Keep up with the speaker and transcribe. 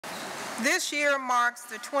This year marks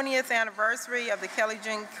the 20th anniversary of the Kelly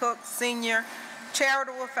Jean Cook Senior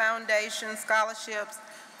Charitable Foundation scholarships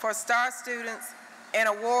for STAR students and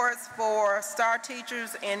awards for STAR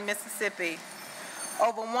teachers in Mississippi.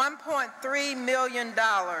 Over $1.3 million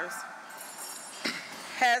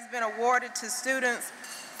has been awarded to students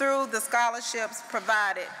through the scholarships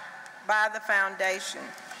provided by the foundation.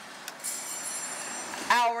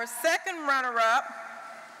 Our second runner-up,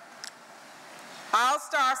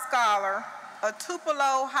 All-Star Scholar, a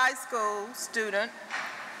Tupelo High School student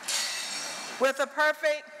with a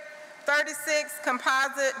perfect 36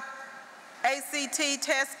 composite ACT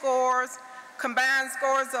test scores, combined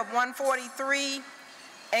scores of 143,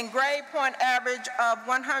 and grade point average of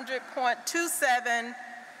 100.27,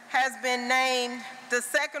 has been named the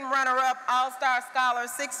second runner-up All-Star Scholar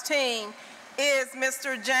 16 is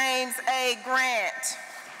Mr. James A. Grant.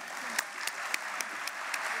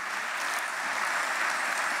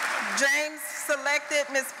 James selected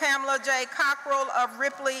Ms. Pamela J. Cockrell of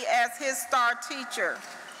Ripley as his STAR teacher.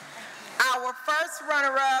 Our first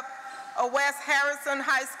runner-up, a West Harrison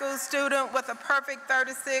High School student with a perfect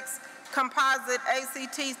 36 composite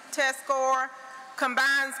ACT test score,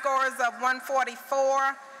 combined scores of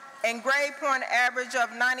 144, and grade point average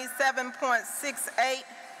of 97.68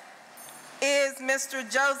 is Mr.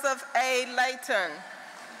 Joseph A. Layton.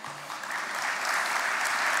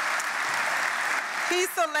 He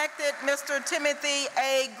selected Mr. Timothy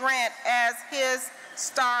A. Grant as his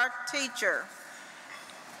STAR teacher.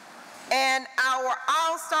 And our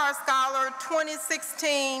All-Star Scholar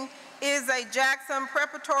 2016 is a Jackson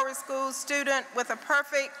Preparatory School student with a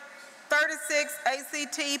perfect 36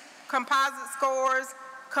 ACT composite scores,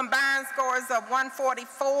 combined scores of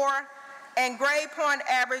 144, and grade point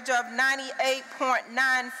average of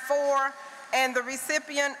 98.94, and the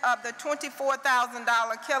recipient of the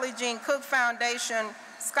 $24,000 Kelly Jean Cook Foundation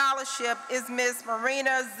scholarship is Ms.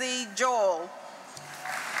 Marina Z. Joel.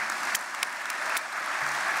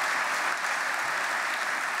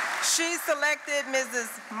 She selected Mrs.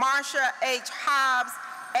 Marsha H. Hobbs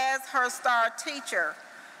as her STAR teacher.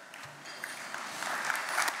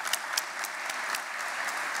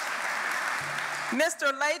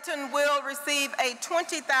 Mr. Layton will receive a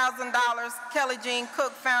 $20,000 Kelly Jean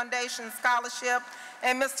Cook Foundation scholarship,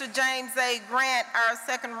 and Mr. James A. Grant, our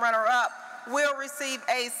second runner-up, will receive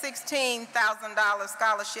a $16,000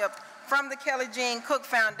 scholarship from the Kelly Jean Cook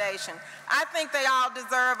Foundation. I think they all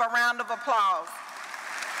deserve a round of applause.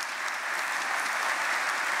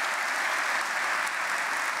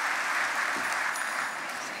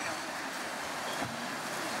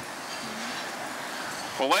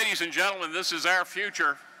 Well, ladies and gentlemen, this is our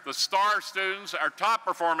future, the STAR students, our top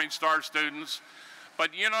performing STAR students.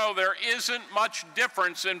 But you know, there isn't much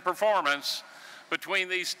difference in performance between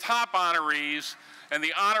these top honorees and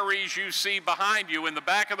the honorees you see behind you in the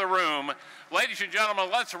back of the room. Ladies and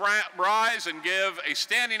gentlemen, let's rise and give a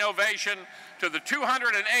standing ovation to the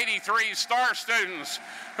 283 STAR students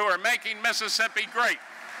who are making Mississippi great.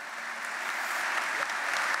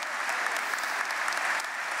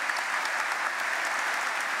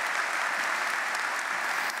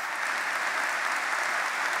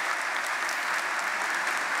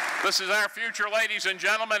 This is our future, ladies and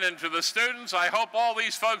gentlemen, and to the students, I hope all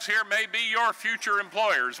these folks here may be your future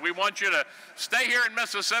employers. We want you to stay here in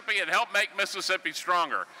Mississippi and help make Mississippi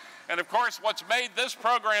stronger. And of course, what's made this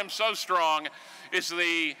program so strong is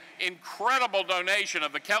the incredible donation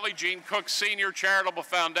of the Kelly Jean Cook Senior Charitable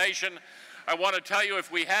Foundation. I want to tell you,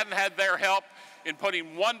 if we hadn't had their help in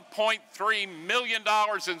putting $1.3 million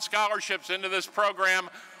in scholarships into this program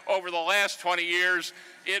over the last 20 years,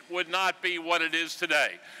 it would not be what it is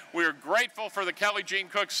today. We are grateful for the Kelly Jean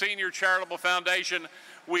Cook Senior Charitable Foundation.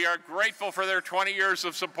 We are grateful for their 20 years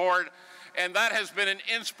of support, and that has been an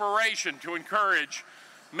inspiration to encourage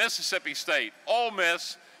Mississippi State, Ole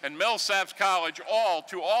Miss, and Millsaps College all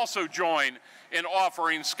to also join in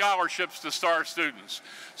offering scholarships to STAR students.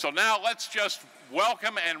 So now let's just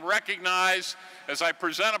welcome and recognize, as I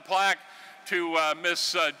present a plaque to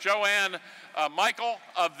Miss Joanne Michael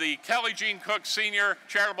of the Kelly Jean Cook Senior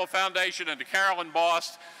Charitable Foundation, and to Carolyn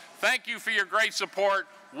Bost. Thank you for your great support.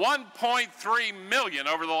 $1.3 million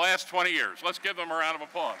over the last 20 years. Let's give them a round of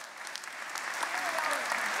applause.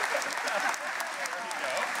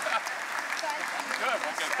 Good,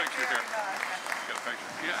 we'll get a picture here. Get a picture,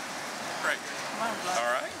 yeah, great.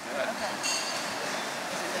 All right, good.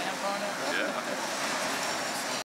 Yeah.